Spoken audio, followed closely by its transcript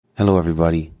Hello,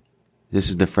 everybody. This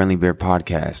is the Friendly Bear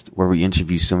Podcast, where we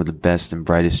interview some of the best and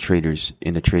brightest traders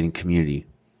in the trading community.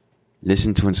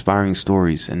 Listen to inspiring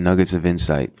stories and nuggets of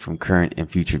insight from current and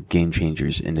future game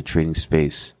changers in the trading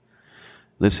space.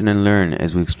 Listen and learn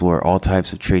as we explore all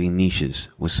types of trading niches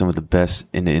with some of the best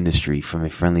in the industry from a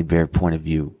Friendly Bear point of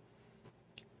view.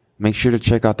 Make sure to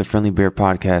check out the Friendly Bear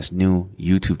Podcast new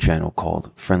YouTube channel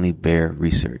called Friendly Bear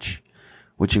Research,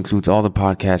 which includes all the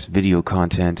podcast video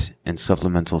content and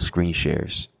supplemental screen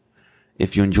shares.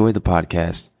 If you enjoy the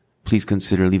podcast, please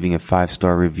consider leaving a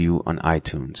 5-star review on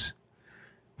iTunes.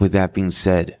 With that being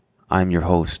said, I'm your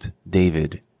host,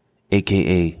 David,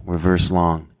 aka Reverse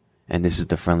Long, and this is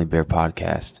the Friendly Bear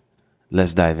Podcast.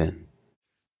 Let's dive in.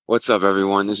 What's up,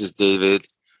 everyone? This is David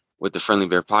with the Friendly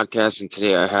Bear Podcast, and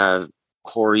today I have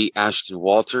Corey Ashton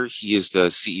Walter. He is the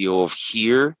CEO of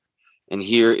Here, and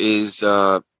Here is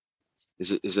a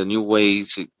new way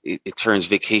to it turns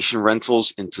vacation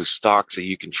rentals into stocks that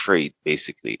you can trade,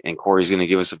 basically. And Corey's going to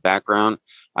give us a background.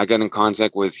 I got in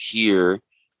contact with Here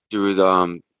through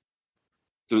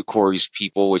Corey's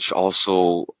people, which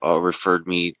also referred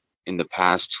me in the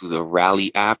past to the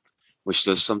Rally app, which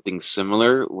does something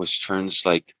similar, which turns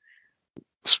like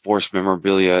sports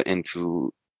memorabilia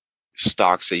into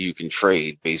stocks that you can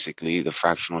trade, basically the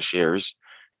fractional shares.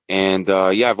 And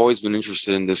I've always been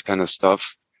interested in this kind of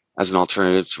stuff as an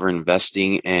alternative for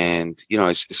investing, and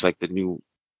it's like the new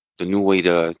way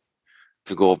to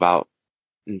go about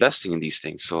investing in these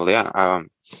things. So here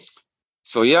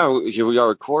we are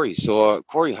with Corey. So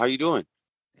Corey, how are you doing?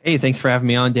 Hey, thanks for having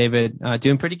me on, David.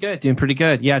 Doing pretty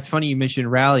good. Yeah, it's funny you mentioned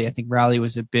Rally. I think Rally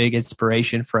was a big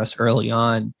inspiration for us early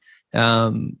on.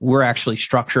 We're actually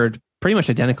structured pretty much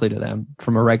identically to them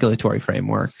from a regulatory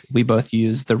framework. We both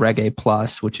use the Reg A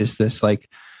Plus, which is this like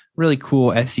really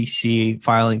cool SEC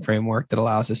filing framework that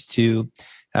allows us to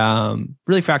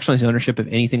really fractionalize ownership of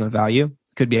anything of value.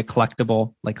 It could be a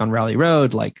collectible, like on Rally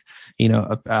Road, like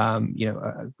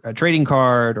a trading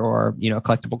card, or a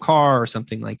collectible car or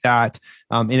something like that.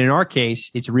 And in our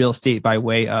case, it's real estate by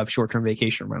way of short-term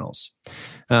vacation rentals.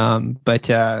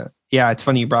 It's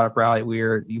funny you brought up Rally.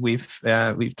 We've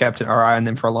kept our eye on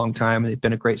them for a long time. They've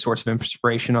been a great source of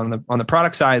inspiration on the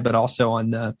product side, but also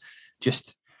on the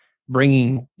just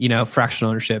bringing,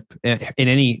 fractional ownership in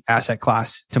any asset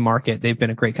class to market. They've been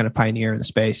a great kind of pioneer in the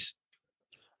space.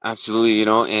 Absolutely.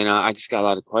 And I just got a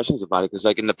lot of questions about it because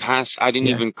like in the past, I didn't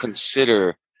even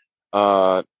consider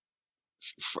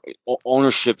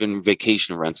ownership in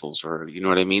vacation rentals, or, you know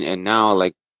what I mean? And now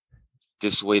like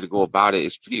this way to go about it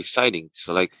is pretty exciting.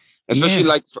 So like, especially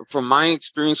like from my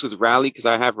experience with Rally, because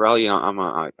I have Rally,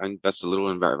 I invest a little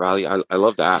in Rally. I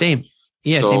love that. Same.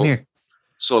 Yeah, same here.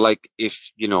 So like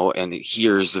if, and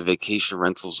here's the vacation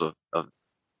rentals of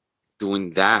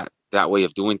doing that way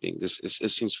of doing things. It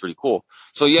seems pretty cool.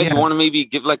 So you want to maybe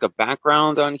give like a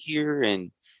background on Here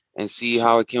and see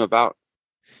how it came about?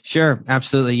 Sure.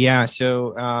 Absolutely. Yeah.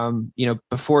 So,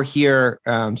 before Here,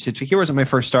 so Here wasn't my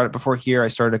first startup. Before Here, I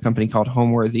started a company called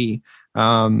Homeworthy. We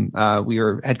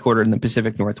were headquartered in the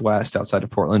Pacific Northwest outside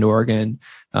of Portland, Oregon,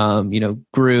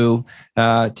 grew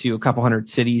to a couple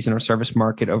hundred cities in our service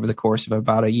market over the course of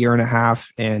about a year and a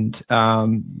half. And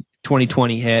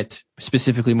 2020 hit,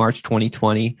 specifically March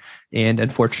 2020. And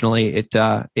unfortunately, it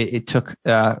took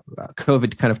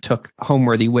COVID kind of took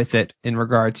Homeworthy with it in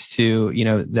regards to,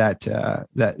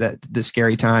 that the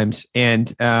scary times.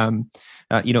 And,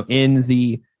 in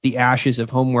the ashes of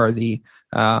Homeworthy,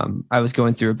 I was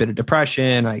going through a bit of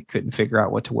depression. I couldn't figure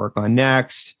out what to work on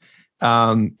next.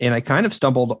 And I kind of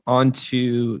stumbled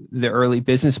onto the early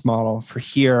business model for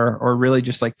Here, or really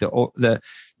just like the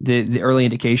early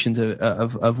indications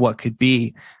of what could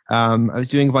be. I was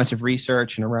doing a bunch of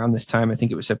research, and around this time, I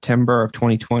think it was September of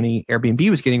 2020, Airbnb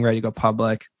was getting ready to go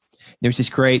public. There's this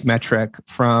great metric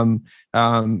from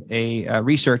a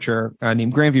researcher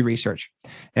named Grandview Research,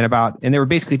 and they were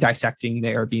basically dissecting the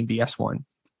Airbnb S1.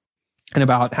 And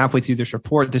about halfway through this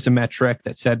report, there's a metric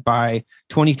that said by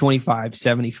 2025,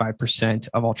 75%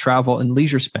 of all travel and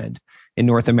leisure spend in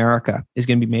North America is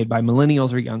going to be made by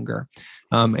millennials or younger.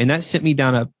 And that sent me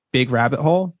down a big rabbit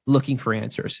hole looking for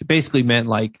answers. It basically meant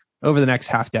like over the next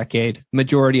half decade,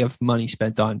 majority of money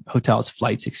spent on hotels,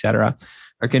 flights, et cetera,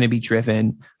 are going to be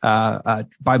driven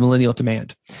by millennial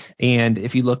demand. And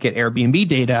if you look at Airbnb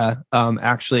data,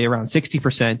 actually around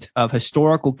 60% of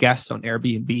historical guests on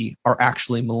Airbnb are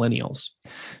actually millennials.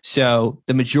 So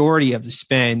the majority of the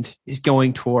spend is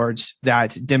going towards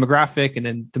that demographic. And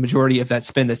then the majority of that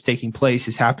spend that's taking place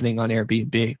is happening on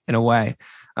Airbnb in a way.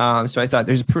 So I thought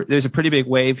there's a pretty big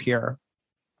wave here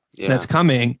that's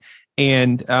coming.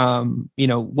 And,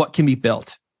 what can be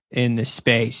built? in this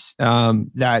space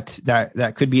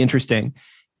that could be interesting.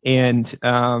 And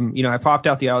I popped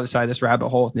out the other side of this rabbit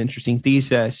hole with an interesting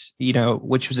thesis,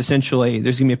 which was essentially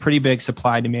there's going to be a pretty big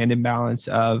supply demand imbalance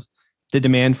of the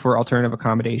demand for alternative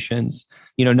accommodations,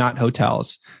 not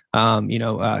hotels,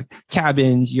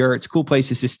 cabins, yurts, cool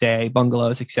places to stay,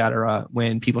 bungalows, etc.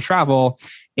 when people travel,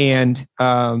 and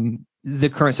the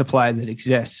current supply that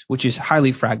exists, which is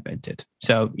highly fragmented.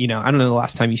 So, I don't know the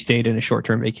last time you stayed in a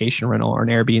short-term vacation rental or an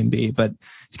Airbnb, but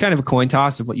it's kind of a coin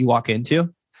toss of what you walk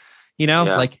into.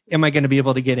 Like, am I going to be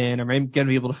able to get in? Am I going to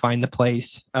be able to find the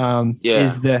place?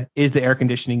 Is the air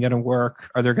conditioning going to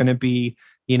work? Are there going to be,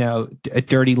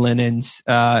 dirty linens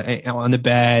on the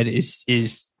bed?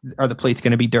 Are the plates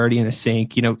going to be dirty in a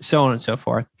sink? So on and so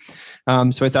forth.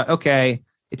 So I thought, okay,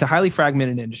 it's a highly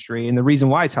fragmented industry, and the reason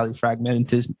why it's highly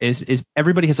fragmented is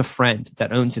everybody has a friend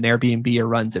that owns an Airbnb or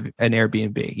runs an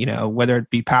Airbnb. Whether it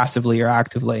be passively or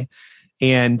actively,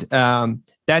 and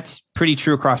that's pretty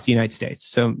true across the United States.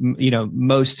 So,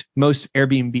 most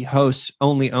Airbnb hosts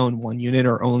only own one unit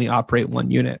or only operate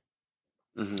one unit.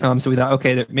 Mm-hmm. So we thought,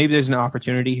 okay, that maybe there's an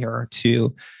opportunity here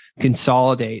to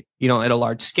consolidate, at a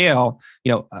large scale,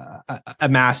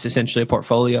 amass essentially a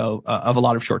portfolio of a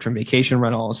lot of short-term vacation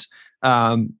rentals,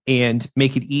 and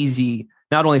make it easy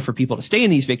not only for people to stay in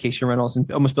these vacation rentals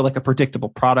and almost build like a predictable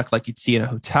product like you'd see in a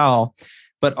hotel,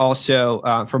 but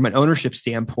also from an ownership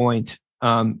standpoint,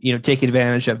 take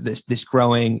advantage of this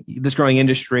growing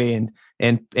industry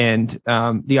and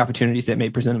the opportunities that may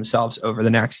present themselves over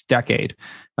the next decade.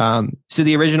 So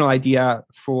the original idea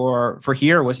for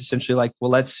here was essentially like,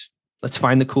 well, let's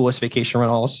find the coolest vacation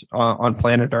rentals on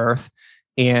planet Earth,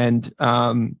 and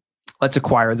let's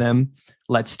acquire them,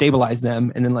 let's stabilize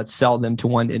them, and then let's sell them to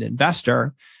one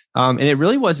investor. And it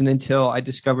really wasn't until I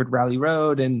discovered Rally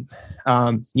Road and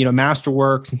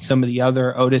Masterworks and some of the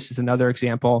other, Otis is another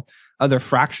example, other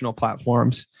fractional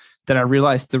platforms, that I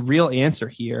realized the real answer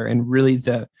here, and really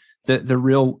the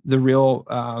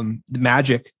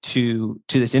magic to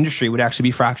this industry would actually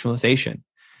be fractionalization.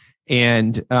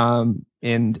 And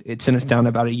it sent us down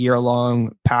about a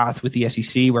year-long path with the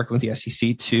SEC, working with the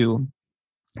SEC to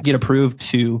get approved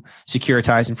to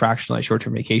securitize and fractionalize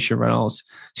short-term vacation rentals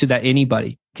so that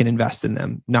anybody can invest in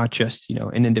them, not just,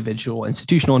 an individual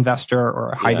institutional investor or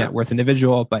a high net worth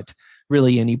individual, but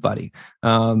really anybody.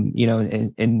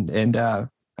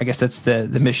 I guess that's the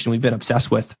mission we've been obsessed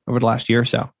with over the last year or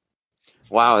so.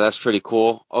 Wow, that's pretty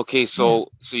cool. Okay, so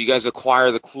you guys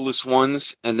acquire the coolest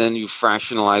ones, and then you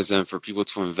fractionalize them for people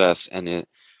to invest in it.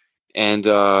 And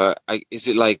is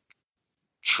it like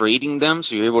trading them?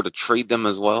 So you're able to trade them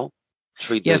as well?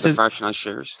 Trade the fractionalized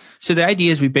shares? So the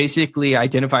idea is we basically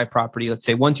identify a property, let's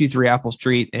say 123 Apple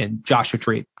Street in Joshua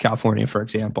Tree, California, for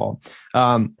example.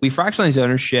 We fractionalize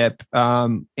ownership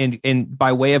and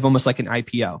by way of almost like an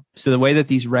IPO. So the way that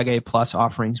these Reg A Plus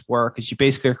offerings work is you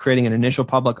basically are creating an initial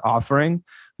public offering,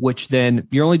 which then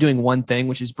you're only doing one thing,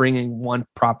 which is bringing one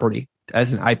property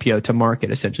as an IPO to market,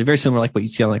 essentially. Very similar like what you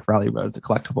see on like Rally Road, the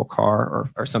collectible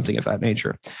car or something of that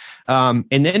nature. And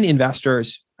then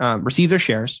investors receive their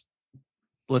shares.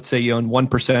 Let's say you own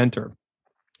 1% or,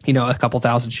 a couple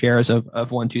thousand shares of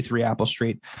 123 Apple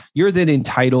Street. You're then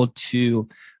entitled to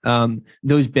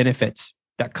those benefits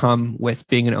that come with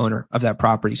being an owner of that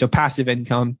property. So passive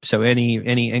income. So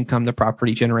any income the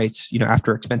property generates,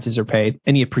 after expenses are paid,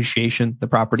 any appreciation the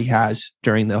property has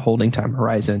during the holding time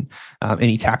horizon,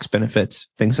 any tax benefits,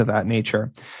 things of that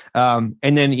nature. And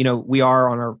then, we are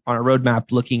on our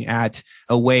roadmap looking at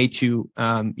a way to,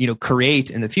 create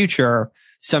in the future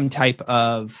some type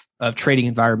of trading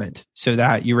environment so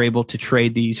that you're able to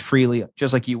trade these freely,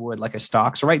 just like you would like a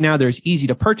stock. So right now they're as easy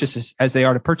to purchase as they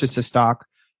are to purchase a stock.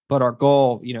 But our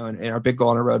goal, and our big goal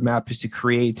on our roadmap is to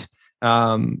create,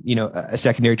 a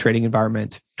secondary trading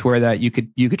environment to where that you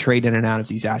could trade in and out of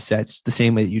these assets the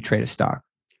same way that you trade a stock.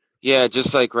 Yeah,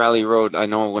 just like Rally Road. I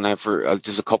know when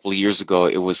just a couple of years ago,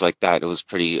 it was like that. It was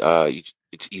pretty,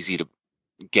 it's easy to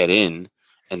get in.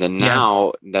 And then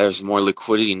now there's more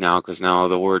liquidity now because now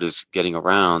the word is getting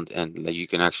around and that you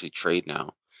can actually trade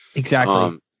now.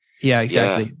 Exactly.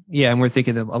 Exactly. Yeah. And we're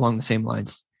thinking along the same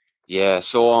lines. Yeah.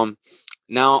 So,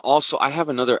 now also I have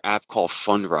another app called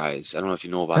Fundrise. I don't know if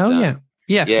you know about that. Oh yeah.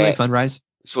 Yeah. Fundrise.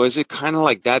 So is it kind of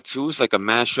like that too? It's like a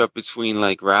mashup between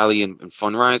like Rally and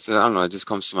Fundrise. I don't know. It just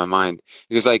comes to my mind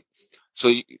because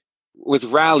with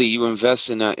Rally, you invest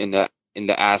in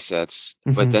the assets,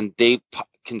 but then they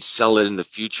can sell it in the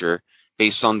future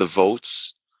based on the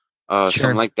votes,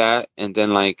 something like that, and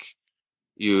then like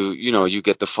you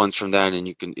get the funds from that, and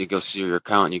it goes to your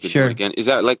account, and you can do it again. Is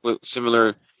that like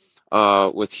similar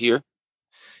with here?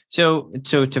 So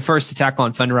to tackle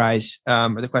on Fundrise,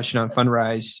 or the question on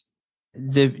Fundrise,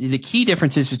 the key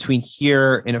differences between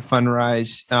here and a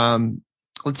Fundrise.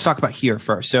 Let's talk about here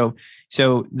first. So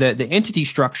the entity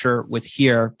structure with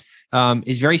here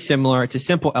is very similar. It's a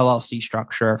simple LLC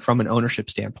structure from an ownership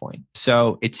standpoint.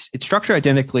 So it's structured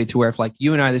identically to where if like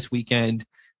you and I this weekend,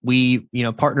 we,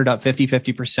 partnered up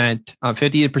 50% and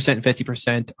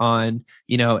 50% on,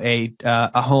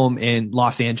 a home in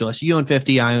Los Angeles. You own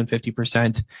 50, I own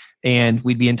 50%, and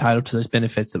we'd be entitled to those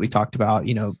benefits that we talked about,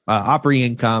 operating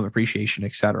income, appreciation,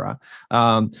 et cetera.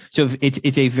 So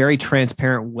it's a very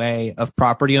transparent way of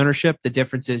property ownership. The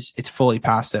difference is it's fully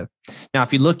passive. Now,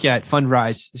 if you look at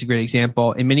Fundrise, is a great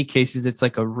example. In many cases, it's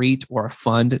like a REIT or a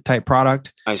fund type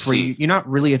product. I see. Where you're not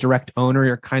really a direct owner.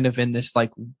 You're kind of in this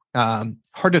like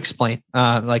hard to explain,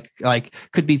 like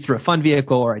could be through a fund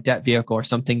vehicle or a debt vehicle or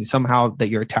something somehow that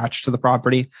you're attached to the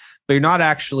property, but you're not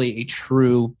actually a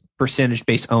true percentage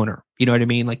based owner. You know what I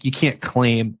mean? Like you can't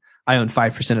claim I own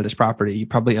 5% of this property. You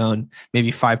probably own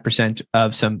maybe 5%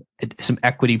 of some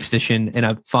equity position in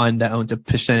a fund that owns a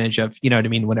percentage of, you know what I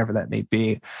mean? Whatever that may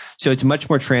be. So it's much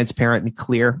more transparent and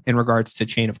clear in regards to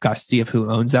chain of custody of who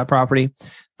owns that property.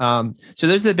 So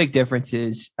those are the big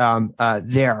differences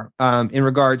there in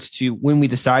regards to when we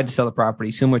decide to sell the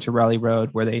property, similar to Raleigh Road,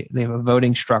 where they have a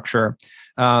voting structure.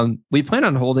 We plan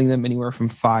on holding them anywhere from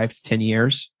 5 to 10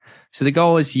 years. So the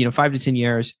goal is, 5 to 10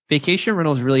 years. Vacation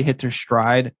rentals really hit their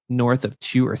stride north of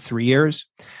 2 or 3 years.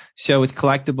 So with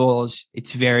collectibles,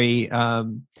 it's very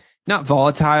not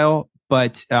volatile,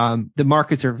 but the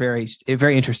markets are very,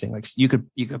 very interesting. Like you could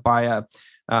buy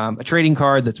a trading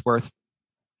card that's worth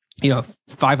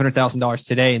 $500,000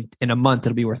 today, and in a month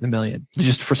it'll be worth $1 million.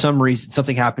 Just for some reason,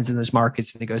 something happens in those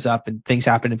markets and it goes up, and things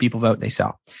happen and people vote and they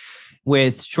sell.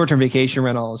 With short-term vacation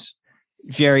rentals,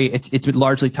 it's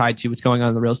largely tied to what's going on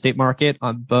in the real estate market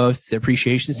on both the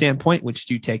appreciation standpoint, which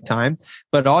do take time,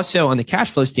 but also on the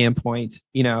cash flow standpoint.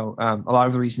 A lot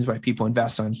of the reasons why people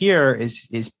invest on here is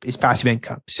passive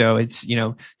income. So it's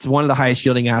one of the highest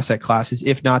yielding asset classes,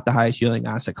 if not the highest yielding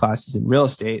asset classes in real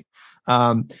estate.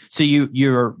 So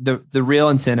you're the real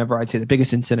incentive, or I'd say the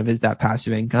biggest incentive, is that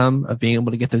passive income of being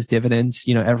able to get those dividends,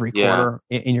 every quarter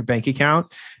in your bank account.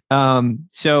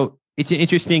 So it's an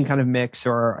interesting kind of mix,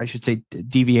 or I should say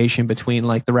deviation, between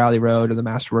like the Raleigh Road or the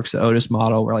Masterworks, the Otis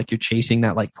model, where like you're chasing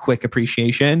that like quick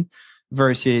appreciation,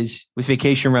 versus with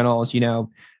vacation rentals,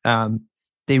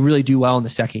 they really do well in the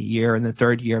second year and the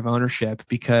third year of ownership,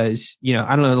 because,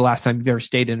 I don't know the last time you've ever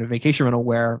stayed in a vacation rental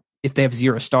where if they have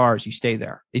 0 stars, you stay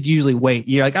there. It usually wait.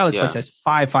 You're like, this place has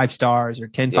 5 stars or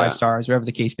 10 5 stars, whatever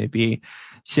the case may be.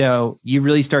 So you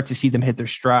really start to see them hit their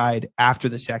stride after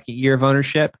the second year of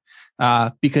ownership,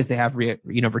 because they have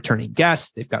returning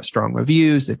guests. They've got strong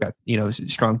reviews. They've got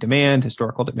strong demand,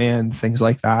 historical demand, things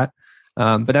like that.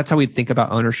 But that's how we think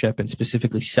about ownership, and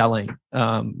specifically selling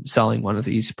one of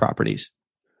these properties.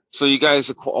 So you guys,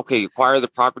 acquire the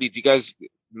property. Do you guys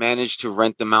manage to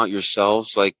rent them out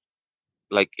yourselves, like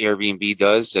Airbnb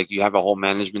does? Like you have a whole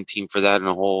management team for that and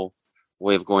a whole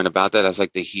way of going about that, as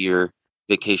like the here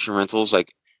vacation rentals?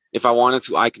 Like if I wanted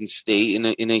to, I can stay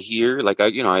in a here, like I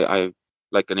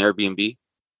like an Airbnb.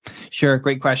 Sure.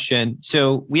 Great question.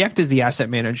 So we act as the asset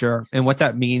manager. And what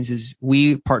that means is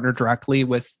we partner directly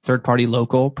with third-party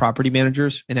local property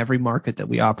managers in every market that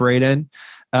we operate in.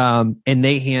 And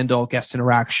they handle guest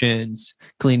interactions,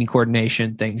 cleaning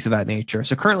coordination, things of that nature.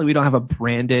 So currently we don't have a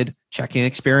branded check-in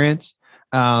experience.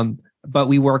 But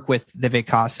we work with the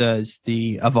Vacasas,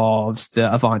 the Evolves,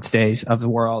 the Avant Stays of the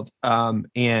world.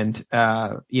 And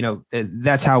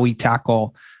that's how we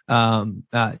tackle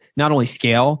not only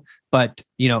scale, but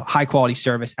high quality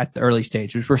service at the early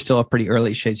stage, which we're still a pretty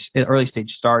early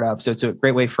stage startup. So it's a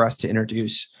great way for us to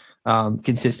introduce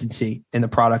consistency in the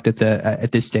product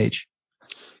at this stage.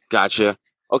 Gotcha.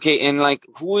 Okay, and like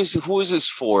who is this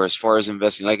for as far as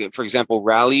investing? Like for example,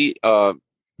 Rally,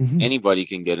 anybody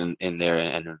can get in there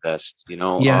and invest. And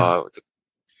also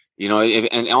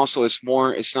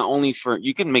it's not only for,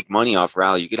 you can make money off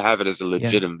Rally. You could have it as a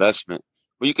legit investment,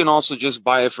 but you can also just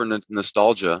buy it for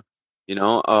nostalgia. You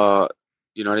know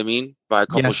what I mean? Buy a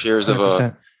couple shares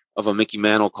 100%. of a Mickey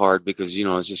Mantle card because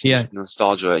it's just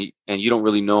nostalgia, and you don't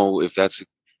really know if it's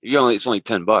only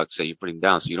 $10 that you're putting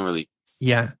down, so you don't really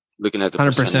looking at the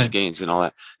 100%. Percentage gains and all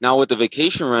that. Now with the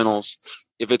vacation rentals,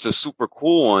 if it's a super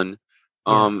cool one,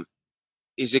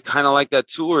 is it kind of like that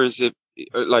too, or is it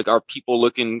like, are people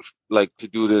looking like to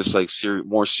do this like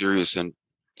more serious than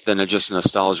just a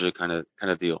nostalgia kind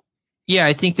of deal? Yeah,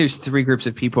 I think there's 3 groups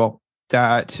of people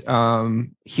that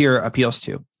here appeals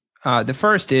to. The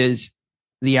first is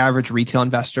the average retail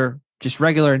investor just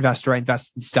regular investor. I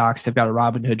invest in stocks. I've got a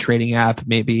Robinhood trading app.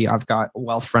 Maybe I've got a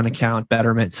Wealthfront account,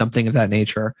 Betterment, something of that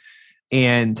nature.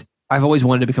 And I've always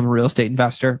wanted to become a real estate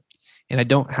investor, and I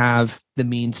don't have the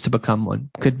means to become one.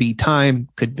 Could be time,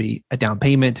 could be a down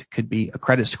payment, could be a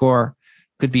credit score,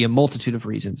 could be a multitude of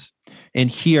reasons. And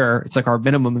here, it's like our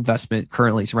minimum investment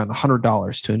currently is around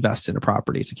 $100 to invest in a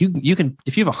property. It's like you can,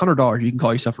 if you have $100, you can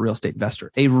call yourself a real estate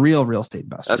investor, a real estate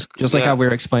investor, just like how we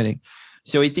were explaining.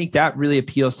 So I think that really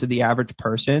appeals to the average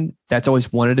person that's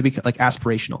always wanted to be like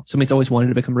aspirational. Somebody's always wanted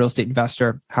to become a real estate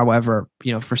investor. However,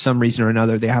 for some reason or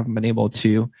another, they haven't been able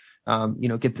to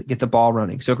get the ball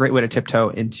running. So a great way to tiptoe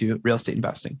into real estate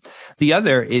investing. The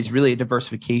other is really a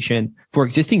diversification for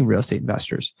existing real estate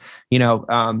investors.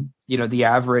 The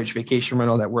average vacation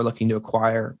rental that we're looking to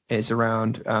acquire is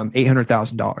around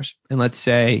 $800,000. And let's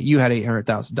say you had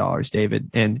 $800,000, David,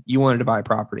 and you wanted to buy a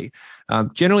property.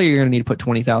 Generally, you're going to need to put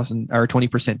 20,000 or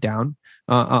 20% down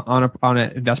on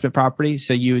an investment property.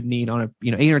 So you would need on a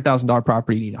 $800,000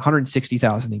 property, you need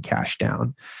 $160,000 in cash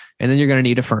down. And then you're going to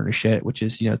need to furnish it, which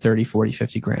is, 30, 40,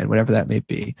 50 grand, whatever that may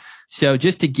be. So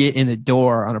just to get in the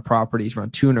door on a property is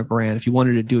around 200 grand. If you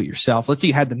wanted to do it yourself, let's say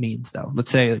you had the means though.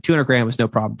 Let's say 200 grand was no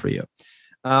problem for you.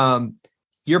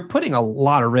 You're putting a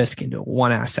lot of risk into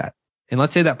one asset. And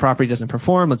let's say that property doesn't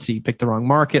perform. Let's say you picked the wrong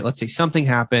market. Let's say something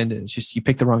happened and it's just, you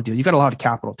picked the wrong deal. You've got a lot of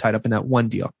capital tied up in that one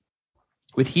deal.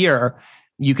 With here,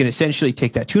 you can essentially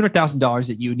take that $200,000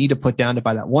 that you need to put down to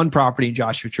buy that one property in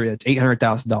Joshua Tree. That's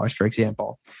 $800,000, for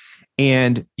example.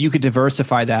 And you could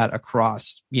diversify that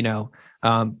across,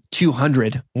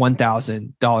 200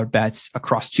 $1,000 bets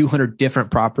across 200 different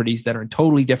properties that are in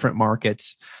totally different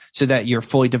markets, so that you're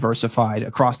fully diversified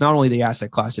across not only the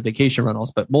asset class of vacation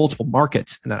rentals, but multiple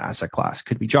markets in that asset class.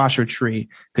 Could be Joshua Tree,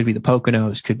 could be the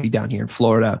Poconos, could be down here in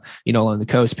Florida, along the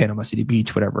coast, Panama City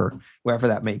Beach, wherever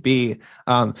that may be.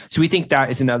 So we think that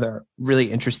is another really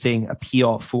interesting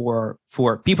appeal for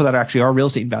people that actually are real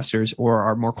estate investors or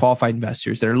are more qualified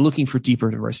investors that are looking for deeper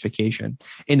diversification.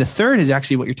 And the third is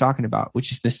actually what you're talking about,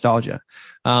 which is nostalgia.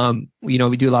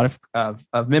 We do a lot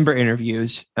of member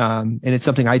interviews, and it's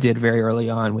something I did very early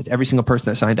on with every single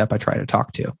person that signed up. I try to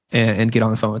talk to and get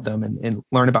on the phone with them and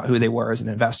learn about who they were as an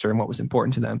investor and what was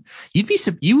important to them. You'd be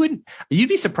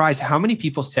surprised how many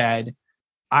people said,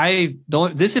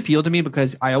 this appealed to me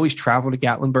because I always traveled to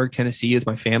Gatlinburg, Tennessee with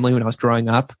my family when I was growing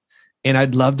up. And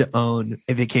I'd love to own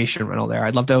a vacation rental there.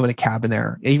 I'd love to own a cabin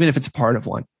there, even if it's a part of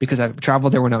one, because I've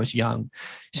traveled there when I was young.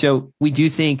 So we do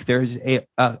think there's a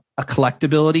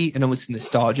collectability and almost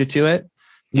nostalgia to it.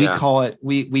 We call it,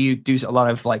 we do a lot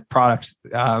of like product,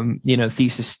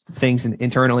 thesis things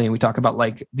internally. And we talk about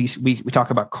like these, we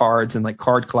talk about cards and like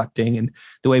card collecting. And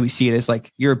the way we see it is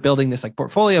like, you're building this like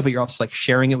portfolio, but you're also like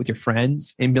sharing it with your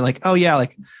friends and be like, oh yeah,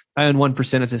 like I own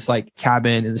 1% of this like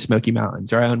cabin in the Smoky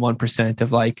Mountains, or I own 1%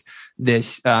 of like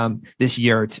this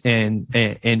yurt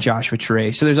in Joshua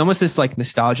Tree. So there's almost this like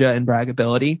nostalgia and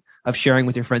braggability of sharing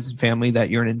with your friends and family that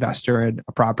you're an investor in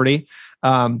a property.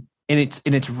 And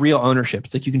it's real ownership.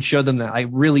 It's like you can show them that I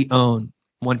really own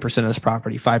 1% of this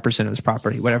property, 5% of this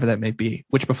property, whatever that may be,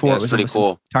 which before it was pretty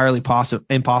cool. Entirely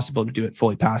impossible to do it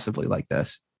fully passively like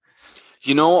this.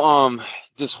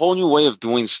 This whole new way of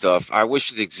doing stuff, I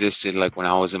wish it existed like when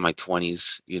I was in my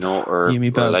 20s, or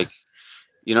like,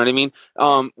 you know what I mean?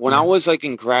 When I was like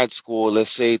in grad school, let's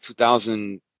say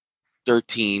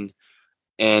 2013,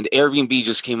 and Airbnb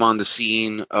just came on the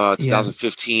scene,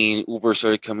 2015, Uber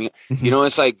started coming. Mm-hmm.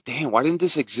 It's like, damn, why didn't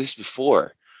this exist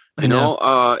before?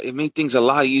 It made things a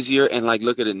lot easier. And like,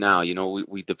 look at it now,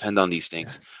 we depend on these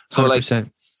things. So 100%. Like,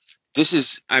 this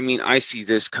is, I see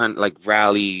this kind of like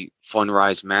Rally,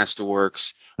 Fundrise,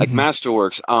 Masterworks, like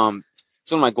Masterworks. Some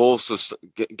of my goals to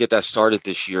get that started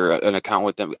this year, an account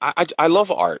with them. I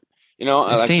love art.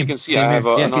 Like you can see, I have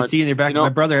I can see in your back. My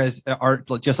brother has art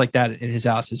just like that in his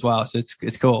house as well. So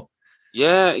it's cool.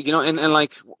 Yeah. And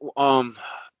like, a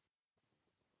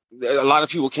lot of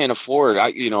people can't afford,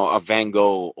 a Van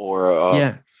Gogh or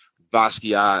a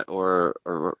Basquiat or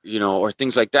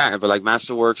things like that. But like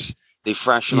Masterworks, they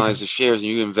fractionize the shares and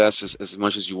you invest as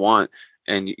much as you want.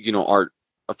 And, art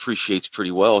appreciates pretty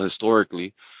well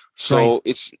historically. So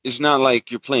it's not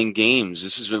like you're playing games.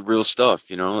 This is real stuff,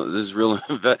 This is real.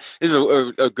 This is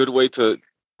a good way to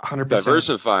 100%.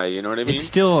 Diversify. You know what I mean? It's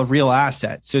still a real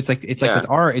asset. So it's like with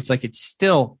art, it's like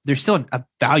there's still a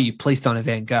value placed on a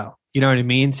Van Gogh. You know what I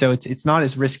mean? So it's not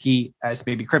as risky as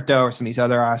maybe crypto or some of these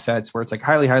other assets where it's like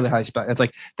highly, highly high spec. It's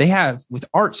like they have with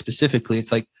art specifically.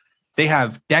 It's like they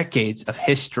have decades of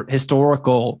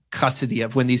historical custody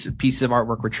of when these pieces of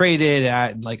artwork were traded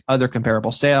at, and like other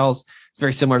comparable sales. It's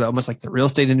very similar to almost like the real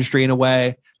estate industry in a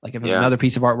way. Like if another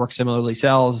piece of artwork similarly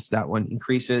sells, that one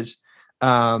increases.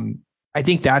 I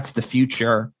think that's the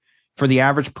future for the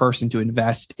average person to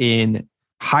invest in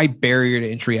high barrier to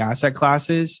entry asset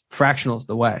classes. Fractional is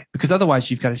the way, because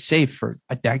otherwise you've got to save for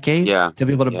a decade to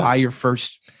be able to buy your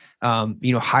first,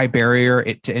 high barrier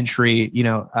to entry,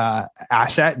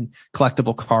 asset. And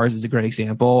collectible cars is a great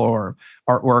example, or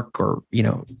artwork, or,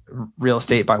 real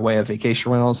estate by way of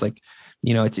vacation rentals. Like,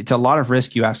 it's a lot of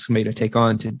risk you ask somebody to take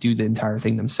on to do the entire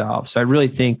thing themselves. So I really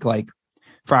think like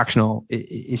fractional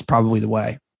is probably the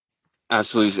way.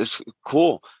 Absolutely. It's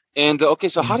cool. And okay,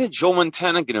 so how did Joe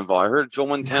Montana get involved? I heard Joe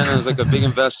Montana is like a big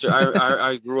investor.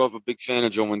 I grew up a big fan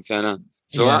of Joe Montana.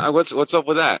 So what's up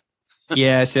with that?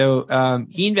 Yeah, so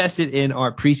he invested in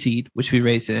our pre-seed, which we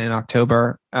raised in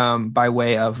October, by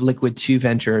way of Liquid 2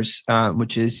 Ventures,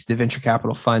 which is the venture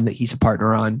capital fund that he's a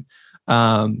partner on.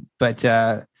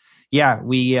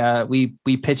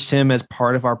 We pitched him as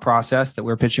part of our process that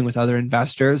we're pitching with other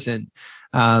investors, and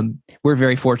we're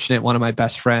very fortunate. One of my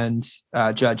best friends,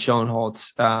 Judge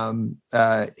Schoenholtz,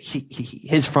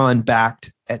 his fund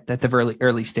backed at the very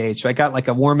early stage. So I got like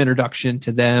a warm introduction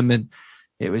to them, and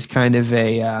it was kind of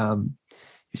an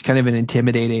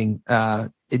intimidating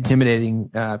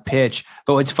pitch.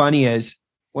 But what's funny is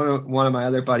one of my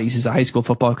other buddies is a high school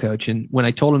football coach, and when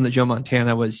I told him that Joe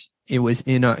Montana was an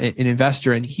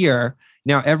investor in here,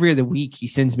 now every other week he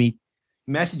sends me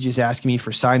messages asking me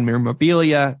for signed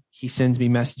memorabilia. He sends me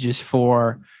messages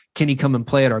for, can he come and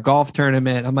play at our golf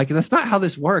tournament? I'm like, that's not how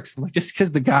this works. I'm like, just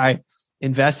because the guy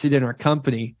invested in our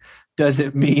company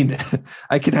doesn't mean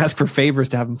I can ask for favors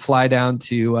to have him fly down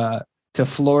to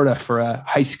Florida for a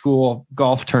high school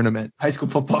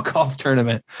football golf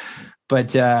tournament.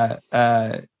 But so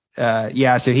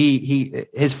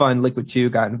his fund Liquid 2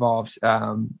 got involved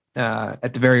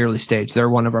at the very early stage. They're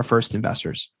one of our first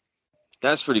investors.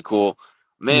 That's pretty cool,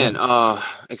 man. Yeah.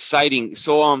 Exciting.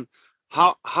 So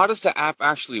how does the app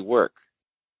actually work?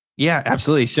 Yeah,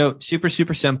 absolutely. So super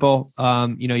simple.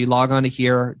 You log on to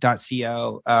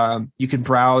here.co. You can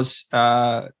browse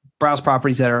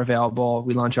properties that are available.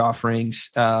 We launch offerings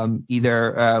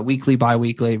either weekly,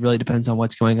 bi-weekly. It really depends on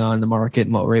what's going on in the market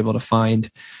and what we're able to find.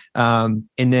 And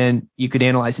then you could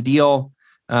analyze a deal.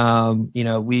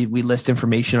 We list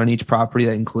information on each property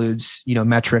that includes,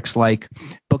 metrics like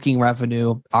booking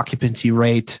revenue, occupancy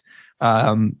rate,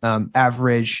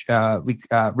 average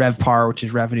RevPAR, which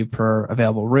is revenue per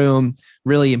available room.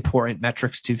 Really important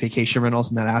metrics to vacation rentals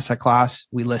in that asset class.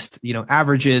 We list,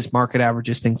 averages, market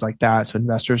averages, things like that, so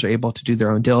investors are able to do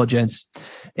their own diligence.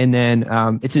 And then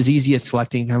it's as easy as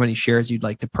selecting how many shares you'd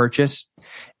like to purchase,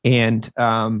 and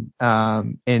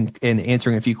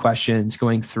answering a few questions,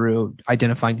 going through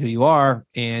identifying who you are,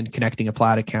 and connecting a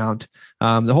Plaid account.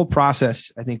 The whole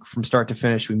process, I think, from start to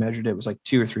finish, we measured it was like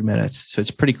 2 or 3 minutes. So it's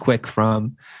pretty quick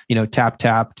from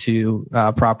tap to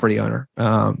property owner.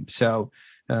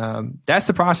 That's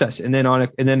the process. And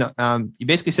then you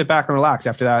basically sit back and relax.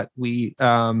 After that, we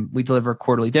deliver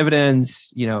quarterly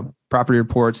dividends, property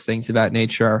reports, things of that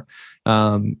nature.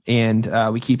 And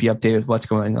we keep you updated with what's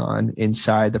going on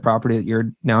inside the property that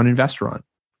you're now an investor on.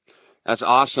 That's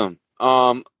awesome.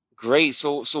 Great.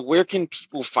 So where can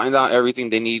people find out everything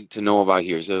they need to know about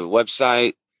here? Is there a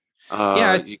website?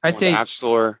 I'd say App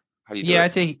Store. How do you do it?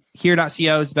 I'd say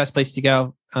here.co is the best place to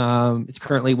go. It's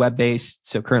currently web-based,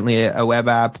 so currently a web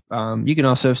app. You can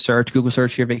also Google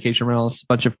search here vacation rentals, a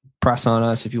bunch of press on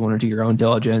us if you want to do your own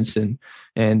diligence and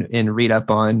read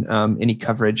up on any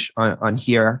coverage on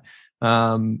here.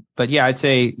 But yeah, I'd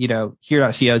say, here.co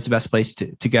is the best place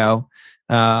to go.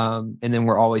 And then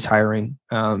we're always hiring.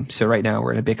 So right now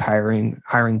we're in a big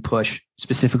hiring push,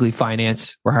 specifically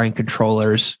finance. We're hiring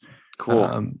controllers,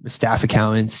 cool, staff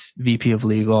accountants, VP of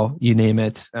legal, you name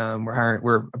it.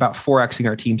 We're about 4xing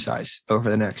our team size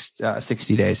over the next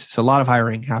 60 days. So a lot of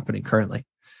hiring happening currently.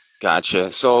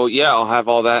 Gotcha. So yeah, I'll have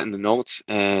all that in the notes,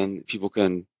 and people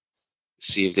can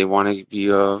see if they want to be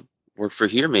work for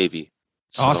here maybe.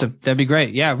 So, awesome. That'd be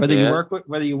great. Yeah. Whether you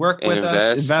work with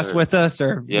us, invest with us,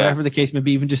 or whatever the case may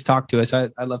be, even just talk to us. I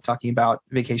love talking about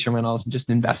vacation rentals and just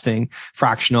investing,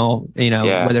 fractional,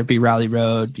 whether it be Rally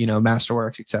Road,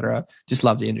 Masterworks, et cetera. Just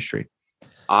love the industry.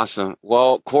 Awesome.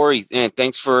 Well, Corey,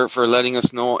 thanks for letting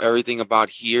us know everything about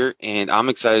here. And I'm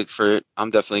excited for it.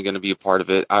 I'm definitely going to be a part of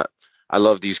it. I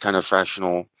love these kind of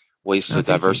fractional ways to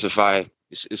diversify.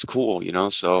 It's cool,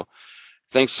 so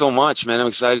thanks so much, man. I'm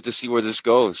excited to see where this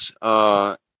goes.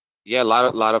 A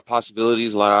lot of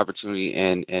possibilities, a lot of opportunity,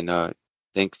 and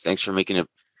thanks for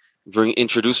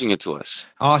introducing it to us.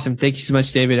 Awesome. Thank you so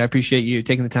much, David. I appreciate you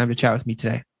taking the time to chat with me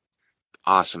today.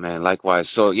 Awesome, man. Likewise.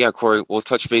 So yeah, Corey, we'll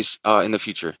touch base in the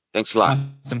future. Thanks a lot.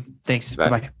 Awesome. Thanks.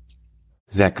 Bye-bye.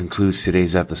 That concludes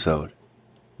today's episode.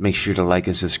 Make sure to like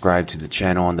and subscribe to the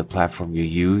channel on the platform you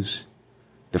use.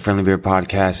 The Friendly Bear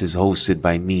Podcast is hosted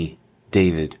by me,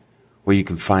 David, where you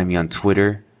can find me on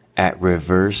Twitter at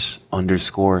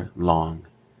 @reverse_long.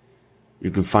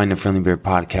 You can find the Friendly Bear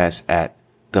Podcast at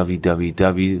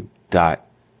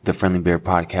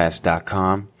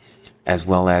www.thefriendlybearpodcast.com, as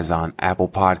well as on Apple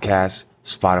Podcasts,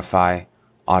 Spotify,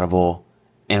 Audible,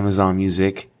 Amazon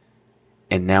Music,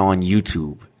 and now on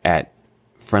YouTube at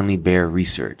Friendly Bear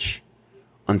Research.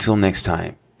 Until next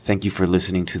time, thank you for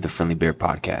listening to the Friendly Bear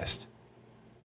Podcast.